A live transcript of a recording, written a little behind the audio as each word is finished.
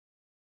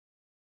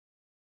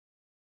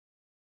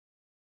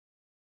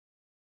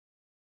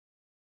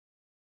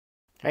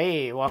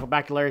Hey, welcome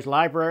back to Larry's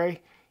Library,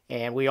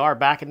 and we are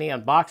back in the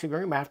unboxing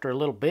room after a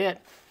little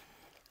bit.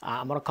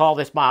 I'm going to call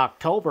this my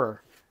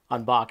October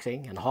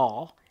unboxing and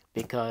haul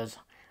because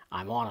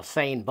I'm on a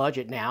sane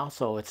budget now,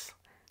 so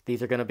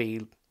these are going to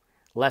be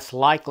less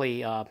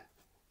likely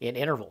in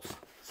intervals.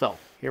 So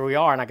here we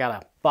are, and I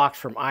got a box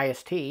from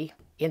IST,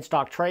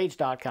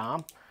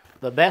 InStockTrades.com,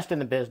 the best in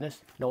the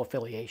business, no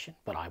affiliation,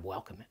 but I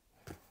welcome it.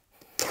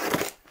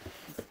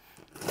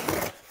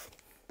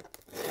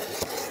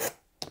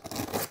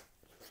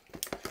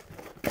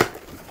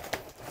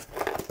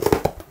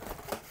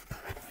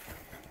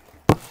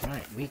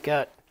 We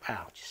got,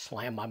 wow, just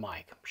slammed my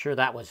mic. I'm sure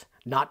that was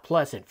not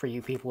pleasant for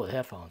you people with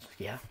headphones,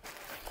 yeah?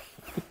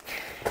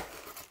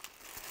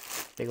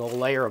 Big old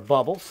layer of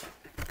bubbles.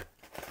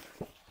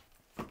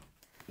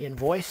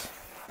 Invoice.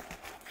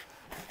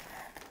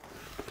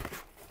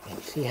 And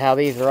you see how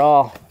these are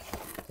all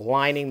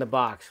lining the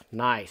box.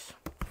 Nice.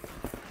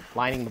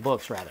 Lining the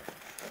books, rather.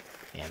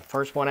 And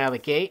first one out of the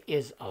gate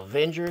is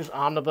Avengers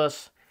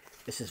Omnibus.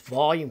 This is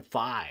Volume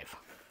 5.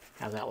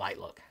 How's that light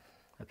look?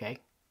 Okay?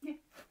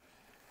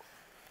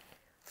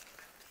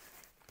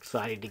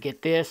 Excited to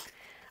get this.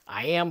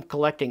 I am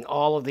collecting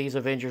all of these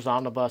Avengers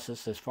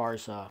omnibuses as far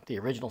as the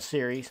original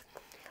series.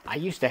 I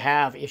used to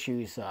have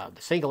issues, the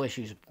single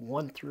issues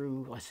 1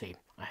 through, let's see,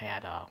 I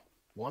had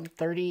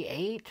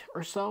 138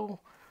 or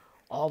so,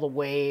 all the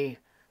way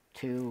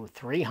to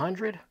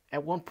 300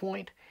 at one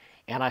point,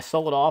 and I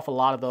sold off a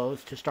lot of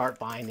those to start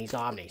buying these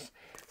omnis.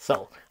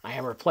 So I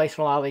am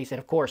replacing a lot of these, and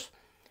of course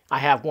I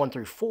have 1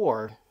 through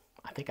 4.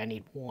 I think I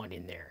need 1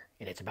 in there,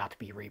 and it's about to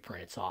be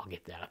reprinted, so I'll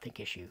get that. I think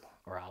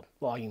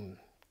volume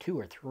 2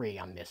 or 3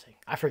 I'm missing.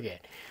 I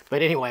forget.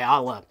 But anyway,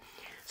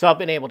 so I've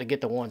been able to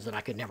get the ones that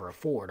I could never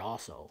afford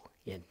also,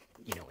 in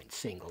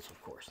singles, of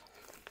course.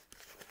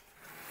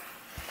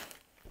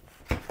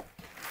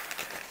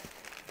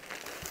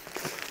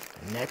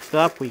 Next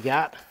up, we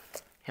got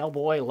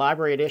Hellboy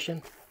Library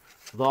Edition,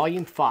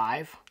 Volume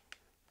 5.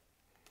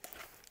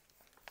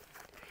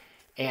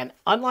 And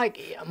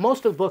unlike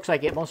most of the books I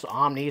get, most of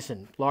Omnis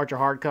and larger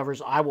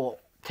hardcovers, I will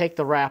take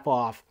the wrap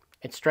off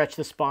and stretch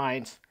the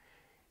spines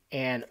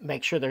and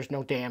make sure there's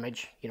no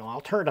damage. I'll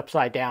turn it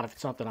upside down if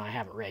it's something I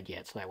haven't read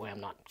yet, so that way I'm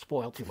not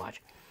spoiled too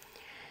much.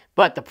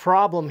 But the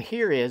problem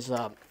here is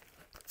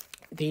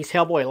these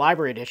Hellboy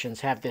Library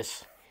Editions have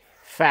this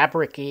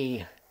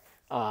fabric-y,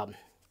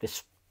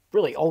 this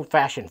really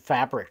old-fashioned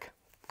fabric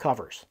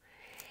covers,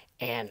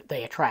 and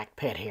they attract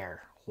pet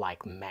hair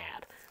like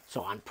mad.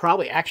 So I'm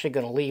probably actually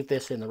going to leave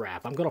this in the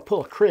wrap. I'm going to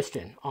pull a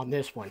Kristen on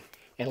this one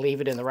and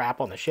leave it in the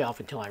wrap on the shelf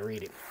until I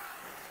read it.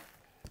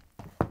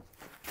 I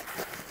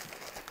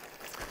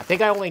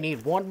think I only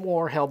need 1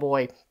 more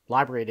Hellboy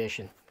Library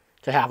Edition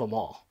to have them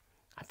all.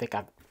 I think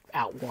I've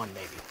out 1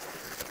 maybe.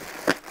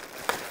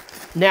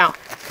 Now,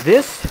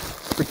 this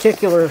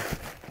particular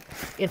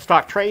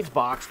InStock Trades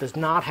box does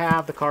not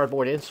have the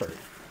cardboard insert.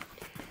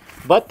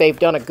 But they've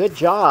done a good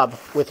job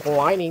with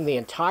lining the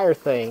entire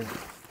thing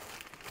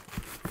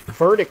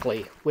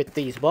vertically with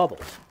these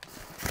bubbles.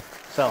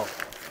 So,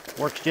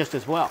 works just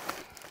as well.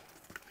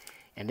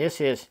 And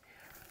this is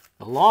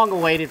the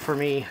long-awaited for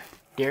me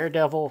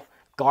Daredevil,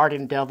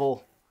 Garden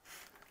Devil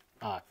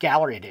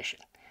Gallery Edition.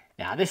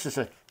 Now, this is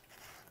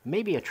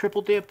maybe a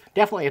triple dip,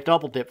 definitely a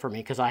double dip for me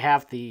because I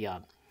have the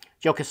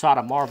Joe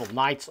Quesada Marvel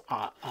Knights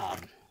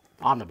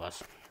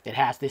Omnibus that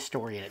has this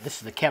story in it. This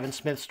is the Kevin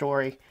Smith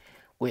story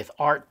with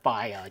art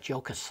by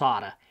Joe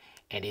Quesada,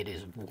 and it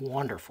is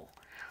wonderful.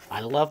 I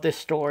love this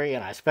story,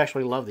 and I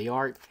especially love the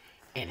art,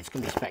 and it's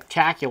going to be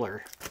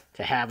spectacular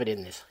to have it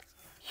in this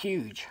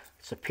huge,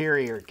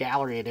 superior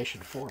gallery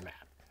edition format.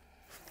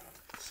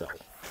 So,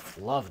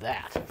 love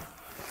that.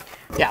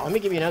 Yeah, let me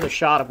give you another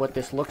shot of what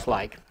this looks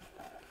like.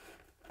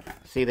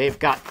 See, they've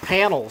got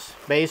panels,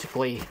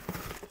 basically,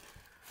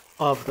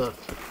 of the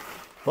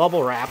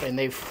bubble wrap, and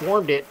they've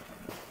formed it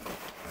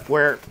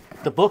where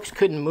the books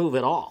couldn't move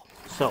at all.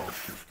 So,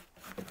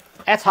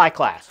 that's high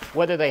class.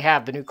 Whether they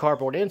have the new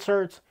cardboard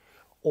inserts,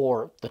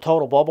 or the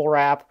total bubble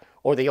wrap,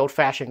 or the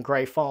old-fashioned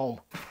gray foam,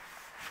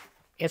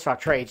 InStock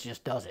Trades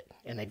just does it,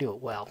 and they do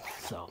it well.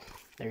 So,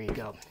 there you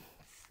go.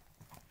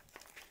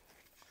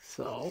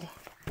 So,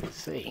 let's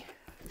see.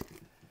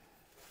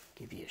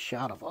 Give you a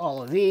shot of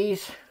all of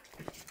these.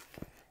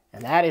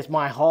 And that is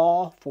my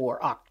haul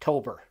for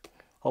October.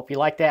 Hope you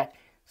like that.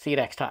 See you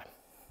next time.